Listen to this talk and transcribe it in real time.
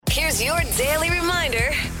Here's your daily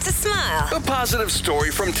reminder to smile. A positive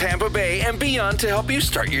story from Tampa Bay and beyond to help you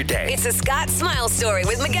start your day. It's a Scott Smile Story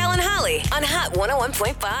with Miguel and Holly on Hot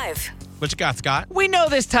 101.5. What you got, Scott? We know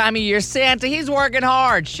this time of year, Santa, he's working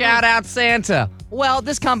hard. Shout out Santa. Well,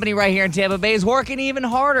 this company right here in Tampa Bay is working even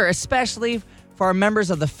harder, especially for our members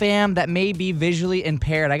of the fam that may be visually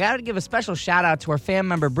impaired. I got to give a special shout out to our fam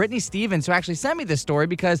member, Brittany Stevens, who actually sent me this story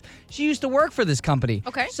because she used to work for this company.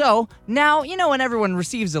 Okay. So now, when everyone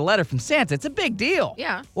receives a letter from Santa, it's a big deal.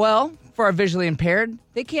 Yeah. Well, for our visually impaired,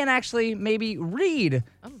 they can't actually maybe read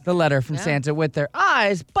the letter from Santa with their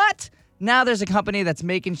eyes, but now there's a company that's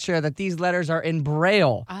making sure that these letters are in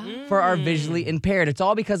Braille for our visually impaired. It's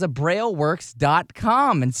all because of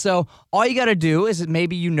BrailleWorks.com. And so all you got to do is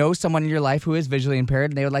maybe someone in your life who is visually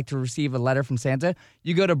impaired and they would like to receive a letter from Santa.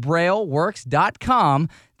 You go to BrailleWorks.com.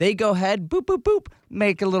 They go ahead, boop, boop, boop,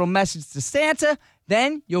 make a little message to Santa.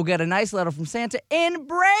 Then you'll get a nice letter from Santa in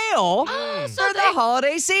Braille for the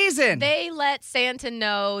holiday season. They let Santa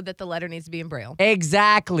know that the letter needs to be in Braille.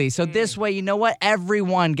 Exactly. So this way, you know what?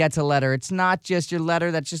 Everyone gets a letter. It's not just your letter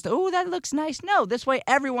that's just, oh, that looks nice. No, this way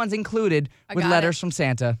everyone's included with letters from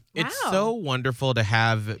Santa. It's so wonderful to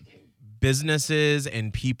have businesses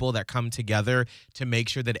and people that come together to make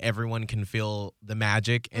sure that everyone can feel the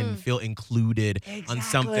magic and feel included on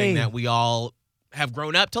something that we all have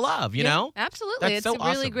grown up to love, you know? Absolutely. That's It's so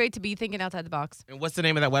really awesome. great to be thinking outside the box. And what's the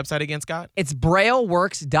name of that website again, Scott? It's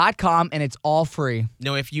BrailleWorks.com, and it's all free.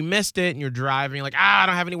 If you missed it and you're driving, you're like, I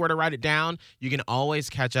don't have anywhere to write it down, you can always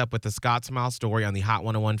catch up with the Scott Smile Story on the Hot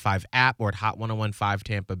 101.5 app or at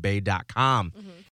hot1015tampabay.com.